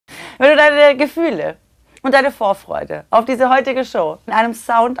Wenn du deine Gefühle und deine Vorfreude auf diese heutige Show in einem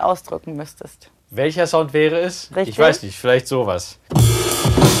Sound ausdrücken müsstest. Welcher Sound wäre es? Richtig? Ich weiß nicht, vielleicht sowas.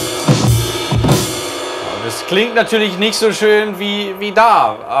 Das klingt natürlich nicht so schön wie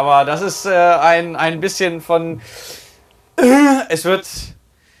da, aber das ist ein bisschen von... Es wird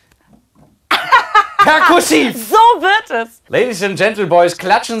perkussiv. So wird es. Ladies and Gentleboys,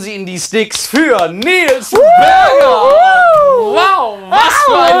 klatschen Sie in die Sticks für NILS BERGER. Wow, was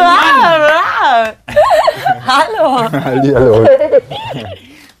für ein Mann. Hallo. Hallihallo.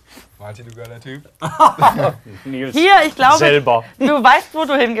 Martin, du geiler Typ. Nils Hier, ich glaube, selber. du weißt, wo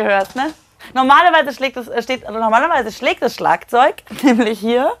du hingehörst, ne? Normalerweise schlägt das Schlagzeug, nämlich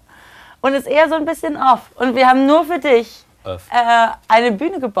hier, und ist eher so ein bisschen off. Und wir haben nur für dich eine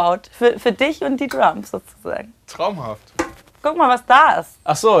Bühne gebaut, für dich und die Drums sozusagen. Traumhaft. Guck mal, was da ist.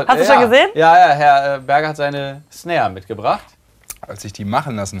 Ach so, Hast du schon gesehen? Ja, Herr Berger hat seine Snare mitgebracht. Als ich die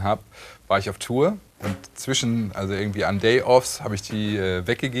machen lassen habe, war ich auf Tour. Und also irgendwie an Day-Offs, habe ich die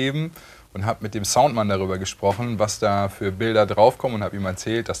weggegeben und habe mit dem Soundmann darüber gesprochen, was da für Bilder draufkommen, und habe ihm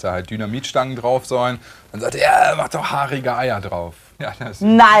erzählt, dass da halt Dynamitstangen drauf sollen. Dann sagte er, ja, mach doch haarige Eier drauf. Ja,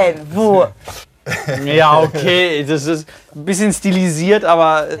 Nein, wo? Ja, okay, das ist ein bisschen stilisiert,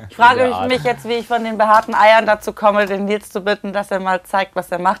 aber... Ich frage mich jetzt, wie ich von den behaarten Eiern dazu komme, den Nils zu bitten, dass er mal zeigt,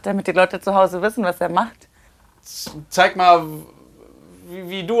 was er macht, damit die Leute zu Hause wissen, was er macht. Zeig mal,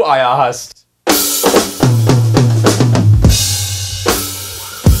 wie du Eier hast.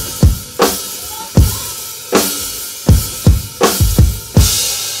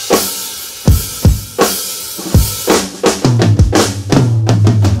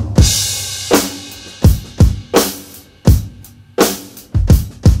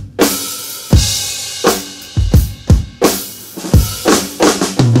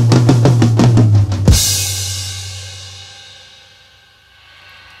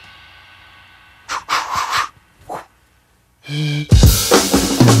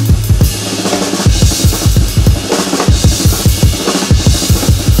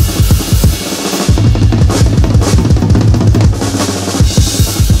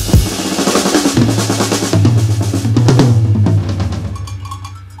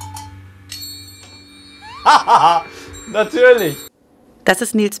 Natürlich. Das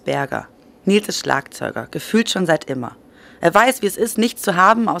ist Nils Berger. Nils ist Schlagzeuger, gefühlt schon seit immer. Er weiß, wie es ist, nichts zu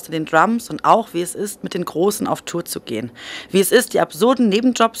haben außer den Drums, und auch, wie es ist, mit den Großen auf Tour zu gehen. Wie es ist, die absurden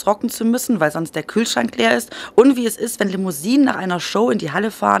Nebenjobs rocken zu müssen, weil sonst der Kühlschrank leer ist. Und wie es ist, wenn Limousinen nach einer Show in die Halle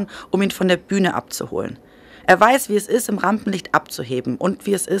fahren, um ihn von der Bühne abzuholen. Er weiß, wie es ist, im Rampenlicht abzuheben, und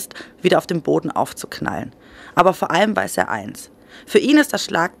wie es ist, wieder auf dem Boden aufzuknallen. Aber vor allem weiß er eins: Für ihn ist das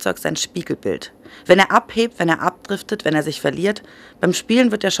Schlagzeug sein Spiegelbild. Wenn er abhebt, wenn er abdriftet, wenn er sich verliert, beim Spielen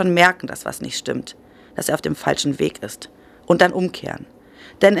wird er schon merken, dass was nicht stimmt, dass er auf dem falschen Weg ist. Und dann umkehren.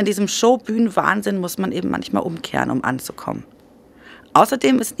 Denn in diesem Show-Bühnen-Wahnsinn muss man eben manchmal umkehren, um anzukommen.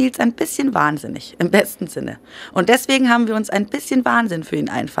 Außerdem ist Nils ein bisschen wahnsinnig, im besten Sinne. Und deswegen haben wir uns ein bisschen Wahnsinn für ihn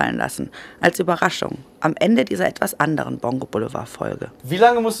einfallen lassen, als Überraschung, am Ende dieser etwas anderen Bongo-Boulevard-Folge. Wie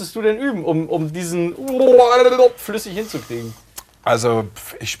lange musstest du denn üben, um diesen flüssig hinzukriegen? Also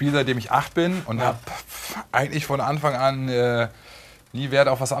ich spiele, seitdem ich 8 bin, und habe eigentlich von Anfang an nie Wert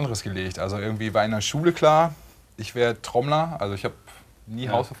auf was anderes gelegt. Also irgendwie war in der Schule klar, ich wäre Trommler, also ich habe nie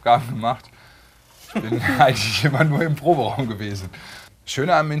Hausaufgaben gemacht. Ich bin eigentlich immer nur im Proberaum gewesen. Das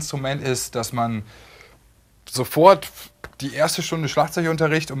Schöne am Instrument ist, dass man sofort die erste Stunde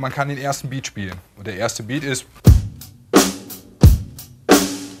Schlagzeugunterricht und man kann den ersten Beat spielen. Und der erste Beat ist...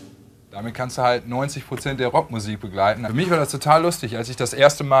 Damit kannst du halt 90% der Rockmusik begleiten. Für mich war das total lustig, als ich das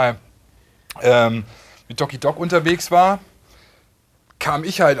erste Mal mit Doki Doc unterwegs war, kam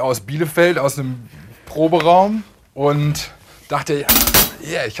ich halt aus Bielefeld, aus einem Proberaum, und dachte,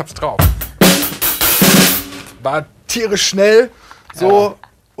 ja, ich hab's drauf. War tierisch schnell, so,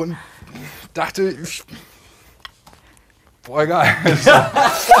 und dachte, boah, egal. Ja,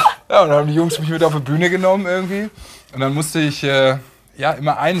 und dann haben die Jungs mich mit auf die Bühne genommen irgendwie, und dann musste ich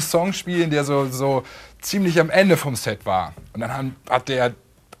immer einen Song spielen, der so ziemlich am Ende vom Set war. Und dann hat der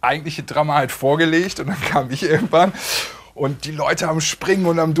eigentliche Drummer halt vorgelegt, und dann kam ich irgendwann, und die Leute am Springen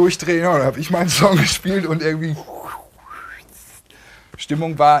und am Durchdrehen, und dann habe ich meinen Song gespielt, und irgendwie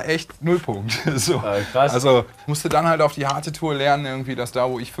Stimmung war echt Nullpunkt. So. Krass. Also ich musste dann halt auf die harte Tour lernen, irgendwie, dass da,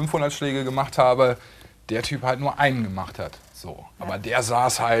 wo ich 500 Schläge gemacht habe, der Typ halt nur einen gemacht hat. So. Aber der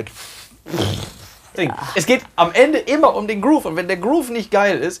saß halt... Ja. Es geht am Ende immer um den Groove, und wenn der Groove nicht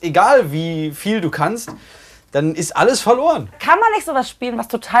geil ist, egal wie viel du kannst, dann ist alles verloren. Kann man nicht sowas spielen, was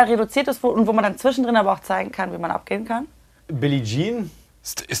total reduziert ist und wo man dann zwischendrin aber auch zeigen kann, wie man abgehen kann? Billie Jean?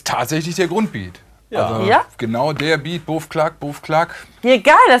 Ist tatsächlich der Grundbeat. Ja. Also Ja? genau der Beat, Buff, Klack, Buff, Klack. Wie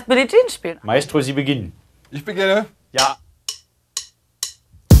geil, das Billie Jean spielen. Maestro, Sie beginnen. Ich beginne. Ja.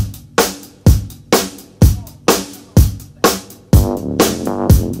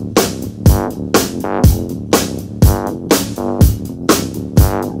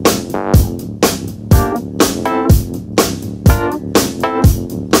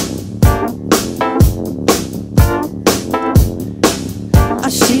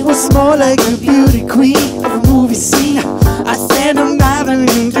 She was more like a beauty queen of a movie scene. I said, I'm not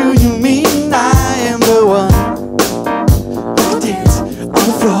do you mean I am the one who dance on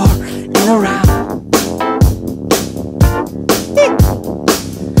the floor and around?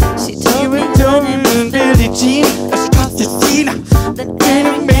 She told me Billie Jean, she crossed the scene. That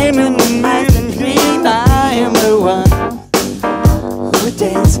any man in the man in green, I am the one who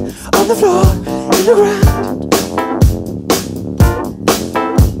dance on the floor and around.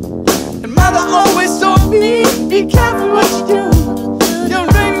 Mother always told me, be careful what you do. You're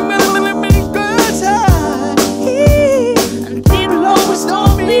making me good time. And people always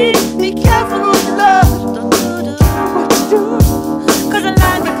told me, be careful with love. What you do, 'cause I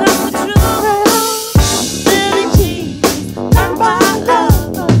like it 'cause it's true. Billie Jean, not my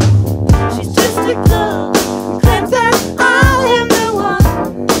love. She's just a girl who claims that I am the one.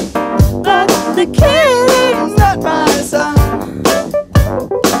 But the kid is not my son.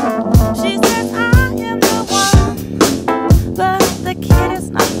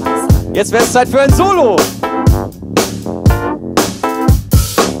 Jetzt wäre es Zeit für ein Solo.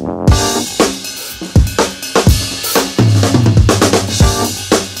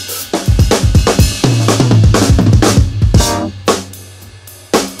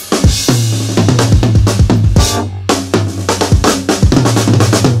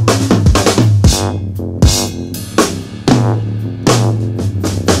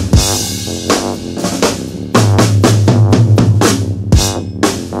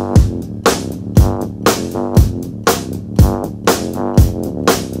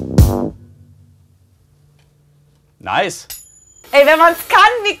 Nice. Ey, wenn man es kann,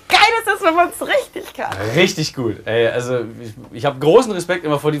 wie geil ist das, wenn man es richtig kann? Richtig gut. Ey, also ich habe großen Respekt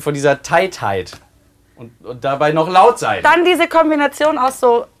immer vor dieser Tightheit. Und dabei noch laut sein. Dann diese Kombination aus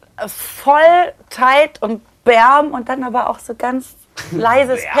so voll, tight und Bärm und dann aber auch so ganz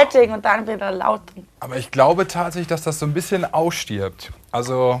leises Petting und dann wieder laut. Aber ich glaube tatsächlich, dass das so ein bisschen ausstirbt.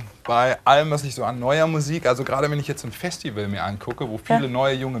 Also bei allem, was ich so an neuer Musik, also gerade wenn ich jetzt ein Festival mir angucke, wo viele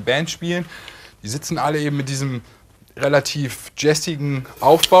neue junge Bands spielen, die sitzen alle eben mit diesem relativ jazzigen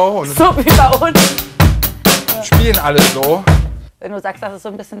Aufbau und So wie bei uns. spielen alle so. Wenn du sagst, das ist so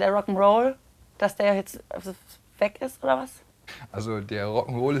ein bisschen der Rock'n'Roll, dass der jetzt weg ist, oder was? Also der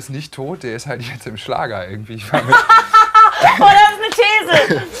Rock'n'Roll ist nicht tot, der ist halt jetzt im Schlager irgendwie. Ich war mit Oh, das ist eine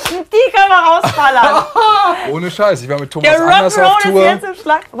These. Die können wir rausballern. ohne Scheiß, ich war mit Thomas Der Anders auf Rock'n'Roll ist Tour. jetzt im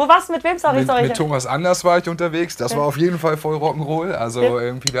Schlag. Wo warst du mit wem? Sorry. Mit Thomas Anders war ich unterwegs, das war auf jeden Fall voll Rock'n'Roll. Also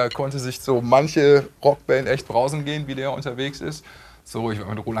irgendwie da konnte sich so manche Rockband echt brausen gehen, wie der unterwegs ist. So, ich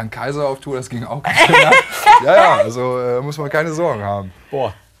war mit Roland Kaiser auf Tour, das ging auch gut. Ja, also muss man keine Sorgen haben.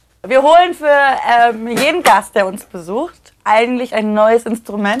 Boah. Wir holen für jeden Gast, der uns besucht, eigentlich ein neues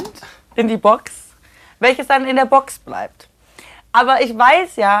Instrument in die Box, welches dann in der Box bleibt. Aber ich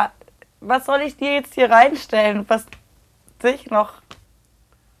weiß ja, was soll ich dir jetzt hier reinstellen, was dich noch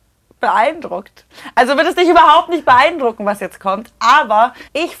beeindruckt? Also wird es dich überhaupt nicht beeindrucken, was jetzt kommt. Aber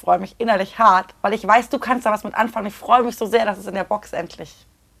ich freue mich innerlich hart, weil ich weiß, du kannst da was mit anfangen. Ich freue mich so sehr, dass es in der Box endlich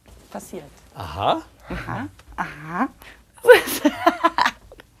passiert. Aha. Aha, aha. Das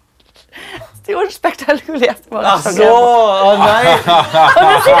ist die unspektakulärste Überraschung. Ach so, oh nein. Und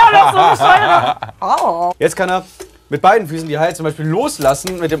das sieht auch noch so bescheuert aus. Oh. Jetzt kann er mit beiden Füßen die Haie zum Beispiel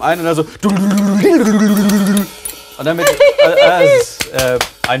loslassen, mit dem einen und dann so. Und dann mit. Das ist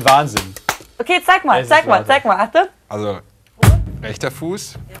ein Wahnsinn. Okay, zeig mal. Achte. Also rechter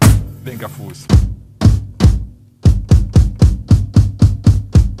Fuß, linker Fuß.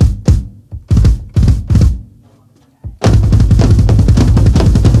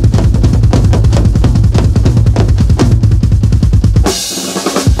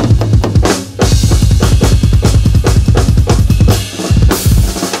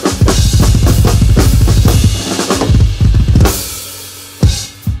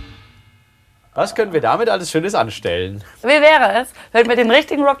 Was können wir damit alles Schönes anstellen? Wie wäre es, wenn wir den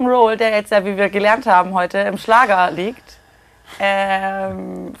richtigen Rock'n'Roll, der jetzt ja, wie wir gelernt haben heute, im Schlager liegt,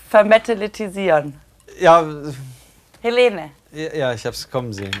 vermetalisieren? Ja, Helene. ja, ich habe es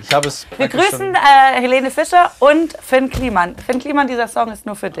kommen sehen. Ich habe es. Wir grüßen Helene Fischer und Finn Kliman. Finn Kliman, dieser Song ist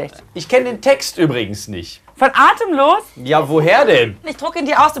nur für dich. Ich kenne den Text übrigens nicht. Von Atemlos? Ja, woher denn? Ich drucke ihn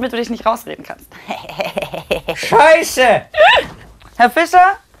dir aus, damit du dich nicht rausreden kannst. Scheiße! Herr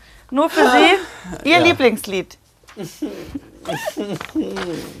Fischer, nur für Sie, Ihr Lieblingslied.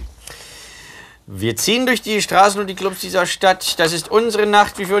 Wir ziehen durch die Straßen und die Clubs dieser Stadt. Das ist unsere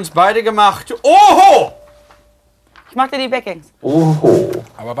Nacht, wie für uns beide gemacht. Oho! Ich mach dir die Backings. Oho.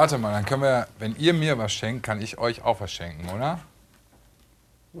 Aber warte mal, dann können wir, wenn ihr mir was schenkt, kann ich euch auch was schenken, oder?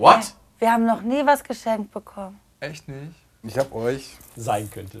 What? Wir haben noch nie was geschenkt bekommen. Echt nicht? Ich habe euch Sein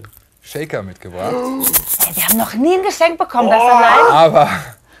könnte. Shaker mitgebracht. Ey, wir haben noch nie ein Geschenk bekommen, das allein. Aber,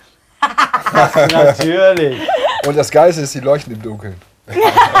 Natürlich. und das Geilste ist, die leuchten im Dunkeln.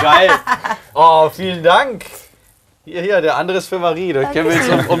 Geil. Oh, vielen Dank. Hier, der andere ist für Marie. Da kennen wir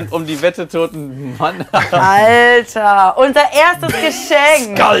jetzt um die Wette toten Mann. Alter, unser erstes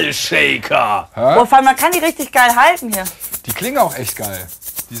Geschenk. Skullshaker. Oh, vor allem, man kann die richtig geil halten hier. Die klingen auch echt geil.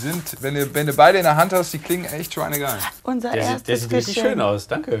 Die sind, wenn du beide in der Hand hast, die klingen echt schweinegeil. Unser Der erstes sieht richtig Geschenk. schön aus,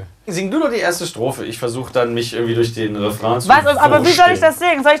 danke. Sing du doch die erste Strophe. Ich versuche dann, mich irgendwie durch den Refrain zu Was, aber wie soll ich wursteln. das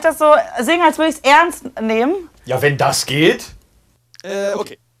singen? Soll ich das so singen, als würde ich es ernst nehmen? Ja, wenn das geht.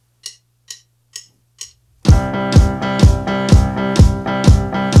 Okay.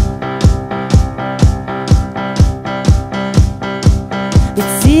 Wir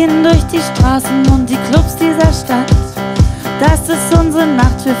ziehen durch die Straßen und die Clubs dieser Stadt. Das ist unsere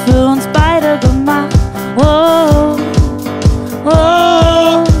Nacht, für uns beide gemacht. Oh,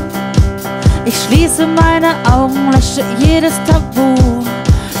 oh. Ich schließe meine Augen, lösche jedes Tabu.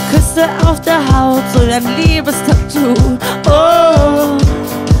 Küsse auf der Haut, so ein Liebestattoo. Oh,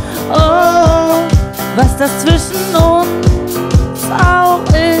 oh. Was das zwischen uns auch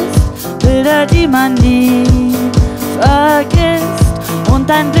ist. Bilder, die man nie vergisst. Und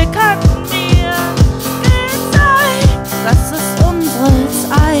dein Blick hat mir gezeigt, das ist unsere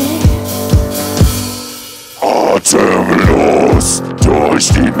Zeit. Atemlos durch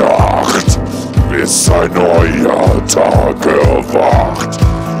die Nacht, bis ein neuer Tag erwacht.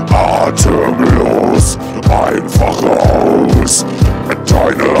 Atemlos, einfach raus.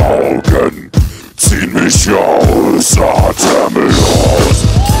 Deine Augen ziehen mich aus. Atemlos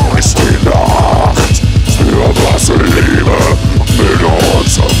durch die Nacht, für was Liebe mit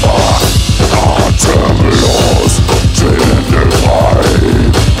uns macht. Atemlos sind wir frei.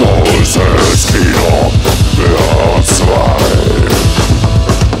 Großes Kino für uns zwei.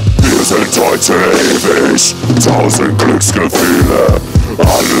 Wir sind heute ewig, 1000 Glücksgefühle.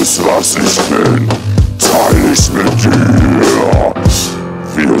 Alles, was ich bin, teile ich mit dir.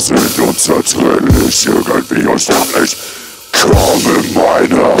 Wir sind unzertrennlich, irgendwie unsterblich. Komm in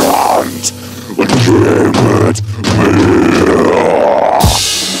meine Hand und geh mit mir.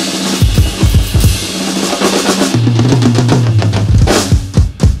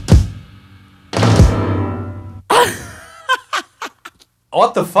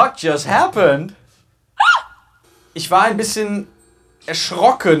 What the fuck just happened? Ich war ein bisschen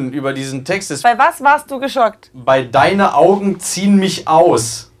erschrocken über diesen Text. Bei was warst du geschockt? Bei deine Augen ziehen mich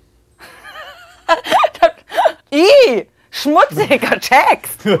aus. Ih, schmutziger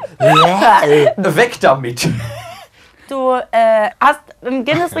Text. Weg damit. Du hast einen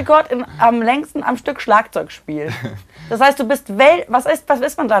Guinness-Rekord am längsten am Stück Schlagzeug spielen. Das heißt, du bist was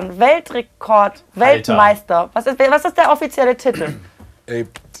ist man dann? Weltrekord, Weltmeister. Was ist der offizielle Titel? Ey,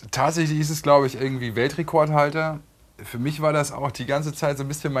 tatsächlich ist es, glaube ich, irgendwie Weltrekordhalter. Für mich war das auch die ganze Zeit so ein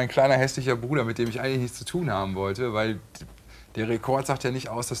bisschen mein kleiner hässlicher Bruder, mit dem ich eigentlich nichts zu tun haben wollte, weil der Rekord sagt ja nicht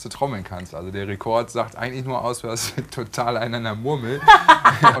aus, dass du trommeln kannst. Also der Rekord sagt eigentlich nur aus, du hast total einen an der Murmel.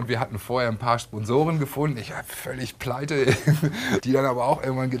 Und wir hatten vorher ein paar Sponsoren gefunden, ich war völlig pleite, die dann aber auch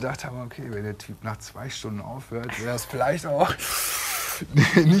irgendwann gedacht haben, okay, wenn der Typ nach 2 Stunden aufhört, wäre es vielleicht auch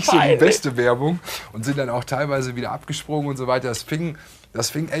nicht so die beste Werbung und sind dann auch teilweise wieder abgesprungen und so weiter. Das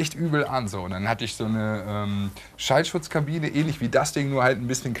fing echt übel an. So. Und dann hatte ich so eine Schallschutzkabine, ähnlich wie das Ding, nur halt ein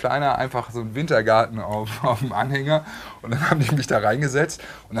bisschen kleiner, einfach so ein Wintergarten auf dem Anhänger. Und dann haben die mich da reingesetzt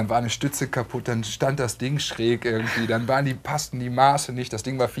und dann war eine Stütze kaputt, dann stand das Ding schräg irgendwie, dann passten die Maße nicht, das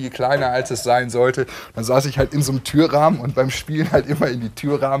Ding war viel kleiner, als es sein sollte. Dann saß ich halt in so einem Türrahmen und beim Spielen halt immer in die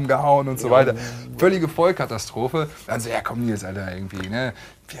Türrahmen gehauen und so weiter. Völlige Vollkatastrophe. Dann so, ja komm Nils, Alter, irgendwie, ne?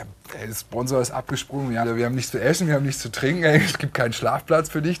 Der Sponsor ist abgesprungen, wir haben nichts zu essen, wir haben nichts zu trinken, es gibt keinen Schlafplatz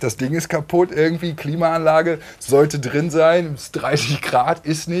für dich, das Ding ist kaputt, irgendwie, Klimaanlage sollte drin sein, es ist 30 Grad,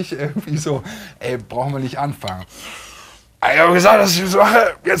 ist nicht, irgendwie so, ey, brauchen wir nicht anfangen. Ich habe gesagt, das ist die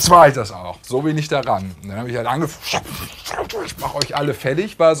Sache, jetzt mache ich das auch. So bin ich da ran. Und dann habe ich halt angefangen, ich mache euch alle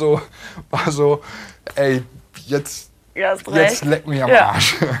fertig, war so, ey, jetzt leck mich am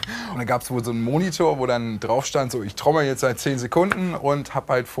Arsch. Und dann gab es wohl so einen Monitor, wo dann drauf stand, so ich trommel jetzt seit 10 Sekunden und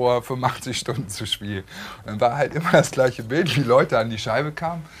habe halt vor 85 Stunden zu spielen. Und dann war halt immer das gleiche Bild, wie Leute an die Scheibe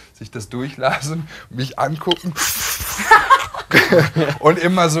kamen, sich das durchlasen, mich angucken und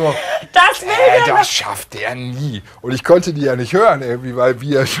immer so, das schafft der nie. Und ich konnte die ja nicht hören irgendwie, weil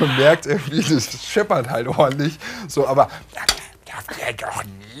wie ihr schon merkt, irgendwie, das scheppert halt ordentlich. So, aber das schafft der doch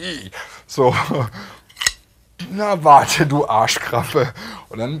nie. So, na warte, du Arschkraffe.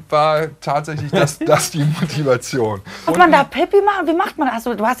 Und dann war tatsächlich das die Motivation. Muss man da Pipi machen? Wie macht man das?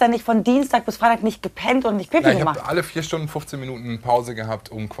 Also, du hast ja nicht von Dienstag bis Freitag nicht gepennt und nicht Pipi Ja, ich gemacht. habe alle 4 Stunden 15 Minuten Pause gehabt,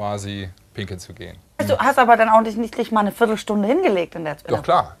 um quasi pinkeln zu gehen. Du hast aber dann auch nicht mal eine Viertelstunde hingelegt in der Zeit. Doch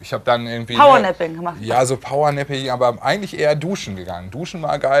klar, ich habe dann irgendwie... Powernapping gemacht. Ja, so Powernapping, aber eigentlich eher duschen gegangen. Duschen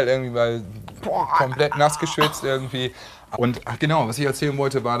war geil irgendwie, weil komplett nass geschwitzt irgendwie. Und ach genau, was ich erzählen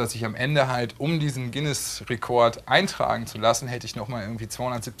wollte, war, dass ich am Ende halt, um diesen Guinness-Rekord eintragen zu lassen, hätte ich nochmal irgendwie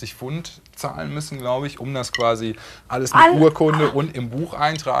 270 Pfund zahlen müssen, glaube ich, um das quasi alles mit Urkunde und im Buch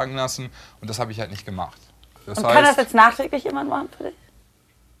eintragen lassen. Und das habe ich halt nicht gemacht. Das Und kann das jetzt nachträglich jemand machen für dich?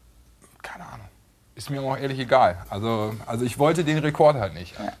 Keine Ahnung. Ist mir auch ehrlich egal. Also ich wollte den Rekord halt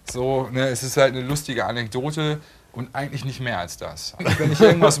nicht. Ja. So, ne, es ist halt eine lustige Anekdote und eigentlich nicht mehr als das. Also wenn ich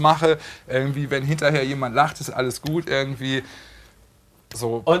irgendwas mache, irgendwie, wenn hinterher jemand lacht, ist alles gut irgendwie.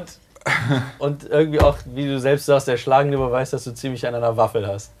 So. Und irgendwie auch, wie du selbst sagst, der schlagende Beweis, dass du ziemlich an einer Waffel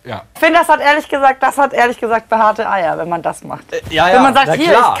hast. Ja. Ich finde, das hat ehrlich gesagt behaarte Eier, wenn man das macht. Ja, wenn man sagt, na hier,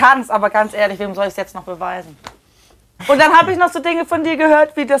 klar. ich kann's, aber ganz ehrlich, wem soll ich es jetzt noch beweisen? Und dann habe ich noch so Dinge von dir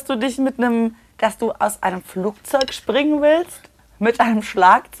gehört, wie dass du aus einem Flugzeug springen willst, mit einem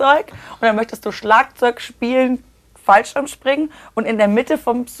Schlagzeug. Und dann möchtest du Schlagzeug spielen, Fallschirmspringen und in der Mitte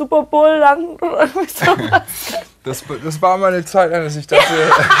vom Super Bowl landen oder irgendwie sowas. Das war mal eine Zeit lang, dass ich dachte...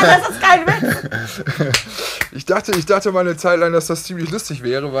 Das ist kein Witz. Ich dachte mal eine Zeit lang, dass das ziemlich lustig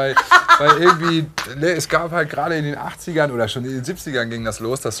wäre, weil irgendwie, ne, es gab halt gerade in den 80ern oder schon in den 70ern ging das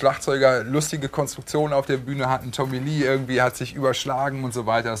los, dass Schlagzeuger lustige Konstruktionen auf der Bühne hatten. Tommy Lee irgendwie hat sich überschlagen und so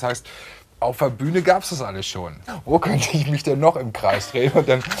weiter. Das heißt, auf der Bühne gab es das alles schon. Wo könnte ich mich denn noch im Kreis drehen? Und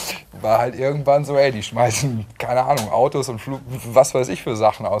dann war halt irgendwann so, ey, die schmeißen, keine Ahnung, Autos und was weiß ich für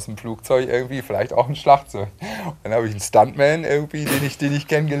Sachen aus dem Flugzeug irgendwie, vielleicht auch ein Schlagzeug. Und dann habe ich einen Stuntman irgendwie, den ich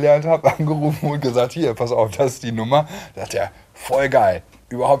kennengelernt habe, angerufen und gesagt, hier, pass auf, das ist die Nummer. Da dachte er, voll geil.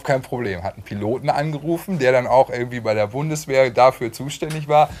 Überhaupt kein Problem. Hat einen Piloten angerufen, der dann auch irgendwie bei der Bundeswehr dafür zuständig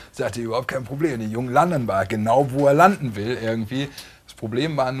war. Sagte, überhaupt kein Problem. Die Jungen landen war genau, wo er landen will irgendwie. Das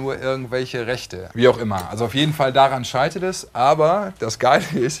Problem waren nur irgendwelche Rechte. Wie auch immer. Also auf jeden Fall daran scheitert es. Aber das Geile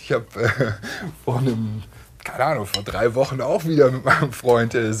ist, ich habe vor 3 Wochen auch wieder mit meinem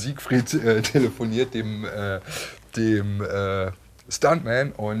Freund Siegfried telefoniert, dem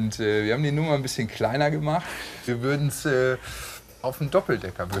Stuntman. Und wir haben die Nummer ein bisschen kleiner gemacht. Wir würden es... auf dem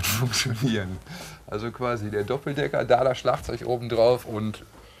Doppeldecker würde funktionieren. Also quasi der Doppeldecker, da das Schlagzeug oben drauf und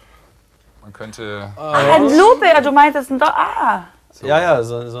man könnte... Ein Looping, du meintest ein So. Ja,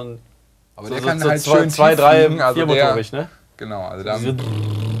 so ein... Aber so, der kann so halt 2, schön 3, fliegen, also 4-motorig, ne? Genau, also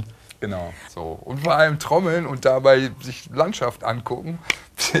dann... Genau, so. Und vor allem trommeln und dabei sich Landschaft angucken,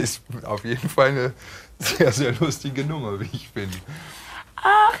 ist auf jeden Fall eine sehr, sehr lustige Nummer, wie ich finde.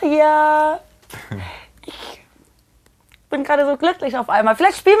 Ach ja. Ich bin gerade so glücklich auf einmal.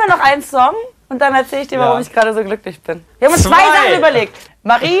 Vielleicht spielen wir noch einen Song und dann erzähle ich dir, warum ich gerade so glücklich bin. Wir haben uns 2 Sachen überlegt.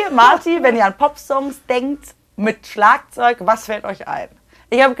 Marie, Marti, wenn ihr an Popsongs denkt mit Schlagzeug, was fällt euch ein?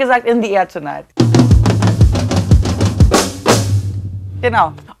 Ich habe gesagt, In the Air Tonight.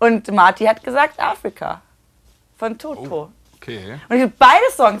 Genau. Und Marti hat gesagt, Afrika von Toto. Okay. Und ich,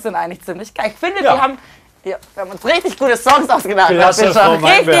 beide Songs sind eigentlich ziemlich geil. Ich finde, wir haben uns richtig gute Songs ausgedacht.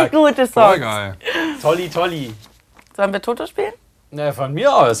 Richtig gute Songs. Voll geil. Tolli. Sollen wir Toto spielen? Na, von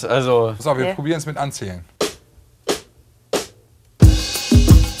mir aus. Also. Pass auf, wir probieren es mit Anzählen.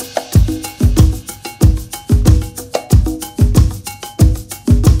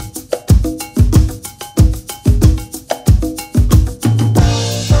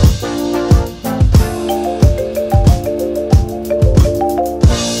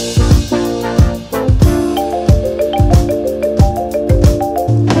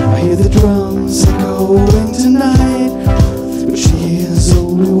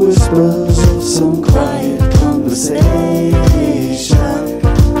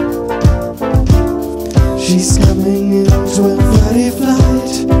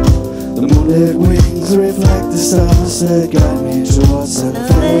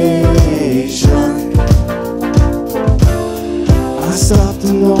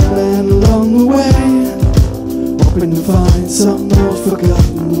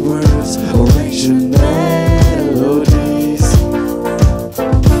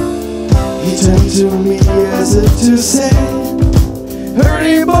 to me as if to say,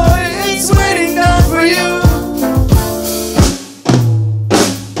 hurry boy, it's waiting down for you.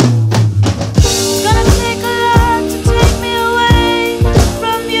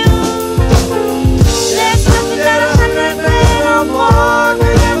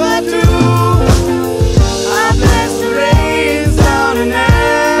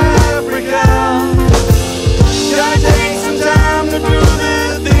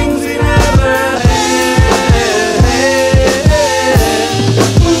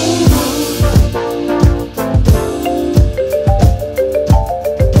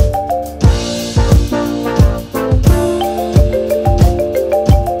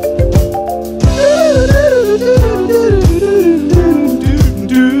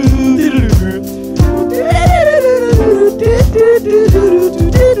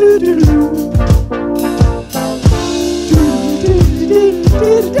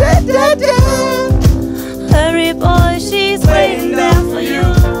 Hurry boy, she's waiting down for you.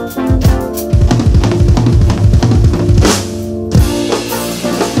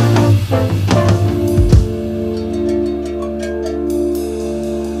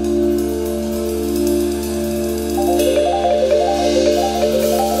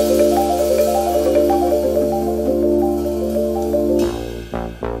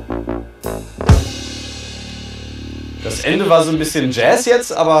 Das Ende war so ein bisschen Jazz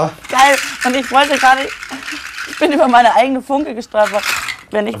jetzt, aber Geil. Und ich wollte gerade, ich bin über meine eigene Funke gestolpert.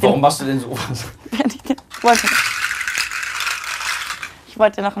 Wenn ich warum den, machst du denn sowas? wenn ich, den, ich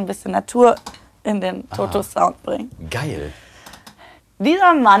wollte noch ein bisschen Natur in den Toto-Sound bringen. Geil.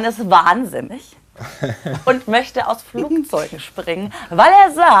 Dieser Mann ist wahnsinnig und möchte aus Flugzeugen springen, weil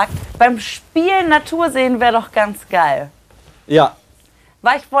er sagt, beim Spielen Natur sehen wäre doch ganz geil. Ja.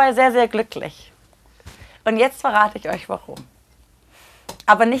 War ich vorher sehr, sehr glücklich. Und jetzt verrate ich euch warum.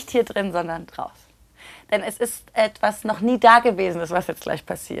 Aber nicht hier drin, sondern draußen. Denn es ist etwas noch nie Dagewesenes, was jetzt gleich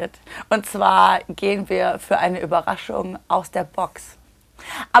passiert. Und zwar gehen wir für eine Überraschung aus der Box.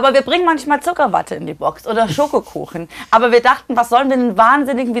 Aber wir bringen manchmal Zuckerwatte in die Box oder Schokokuchen. Aber wir dachten, was sollen wir einen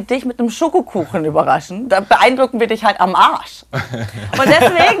Wahnsinnigen wie dich mit einem Schokokuchen überraschen? Da beeindrucken wir dich halt am Arsch. Und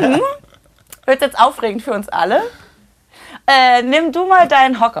deswegen wird es jetzt aufregend für uns alle. Nimm du mal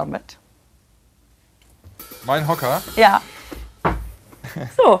deinen Hocker mit. Mein Hocker? Ja.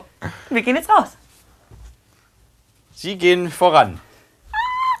 So, wir gehen jetzt raus. Sie gehen voran.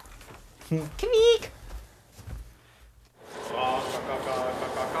 Kniek.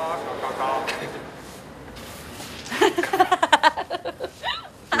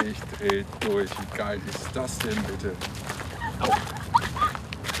 Ich dreh durch. Wie geil ist das denn bitte?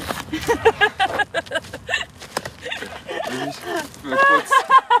 Ich will kurz.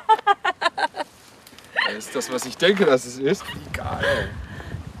 Ist das, was ich denke, dass es ist? Wie geil.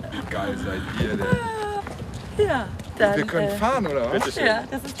 Wie geil seid ihr denn? Ja, dann, Wir können fahren, oder was? Ja,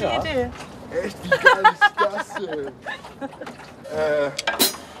 das ist die Idee. Echt, wie geil ist das denn?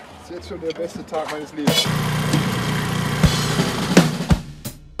 Ist jetzt schon der beste Tag meines Lebens.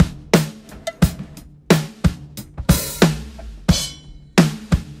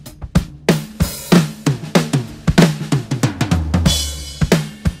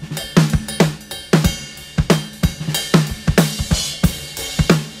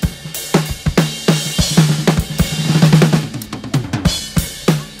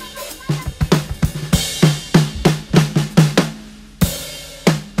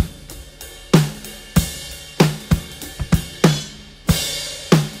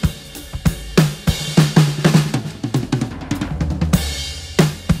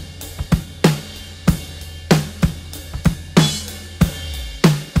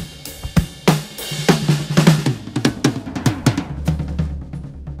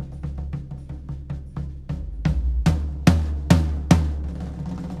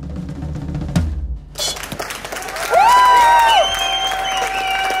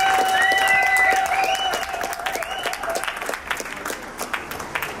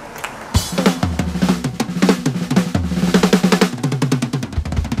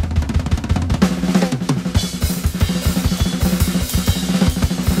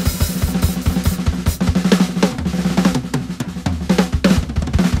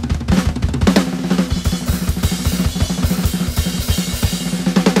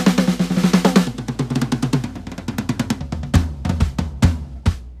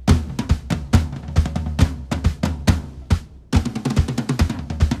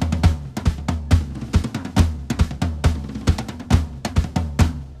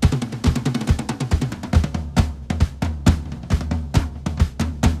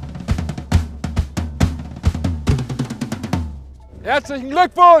 Herzlichen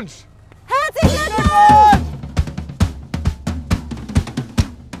Glückwunsch! Herzlichen Glückwunsch!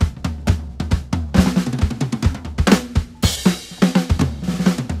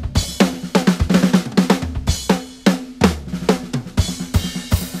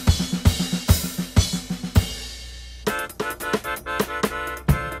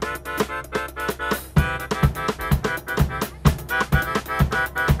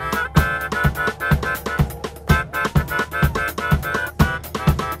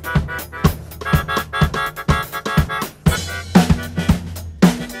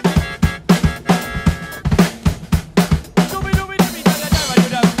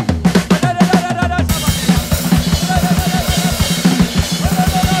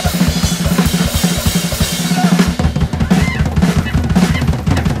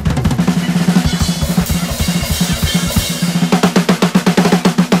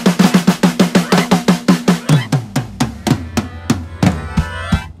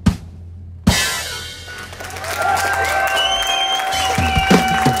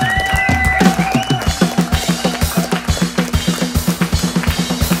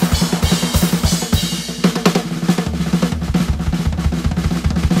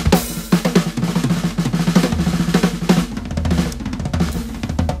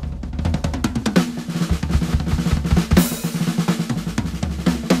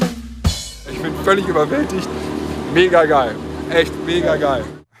 Völlig überwältigt. Mega geil. Echt mega geil.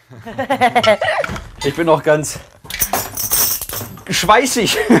 Ich bin noch ganz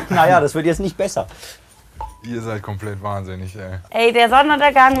schweißig. Naja, das wird jetzt nicht besser. Ihr seid komplett wahnsinnig, ey. Ey, der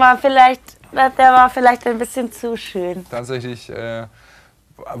Sonnenuntergang war vielleicht ein bisschen zu schön. Tatsächlich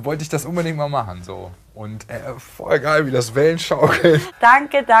wollte ich das unbedingt mal machen. So. Und voll geil, wie das Wellen schaukeln.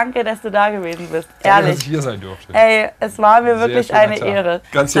 Danke, dass du da gewesen bist. Danke, dass Ehrlich. ich hier sein durfte. Ey, es war mir Sehr wirklich schöner eine Tag. Ehre.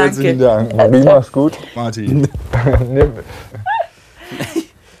 Ganz Danke. herzlichen Dank. Marie, mach's gut. Martin.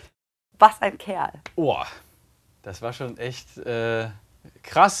 Was ein Kerl. Oh, das war schon echt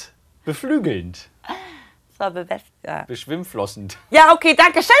krass beflügelnd. Das war bewusst, ja. Beschwimmflossend. Ja, okay,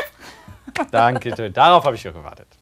 danke, Chef. Danke, darauf habe ich ja gewartet.